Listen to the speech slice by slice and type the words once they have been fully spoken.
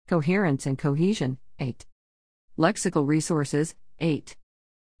Coherence and cohesion, 8. Lexical resources, 8.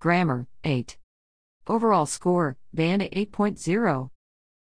 Grammar, 8. Overall score, band 8.0.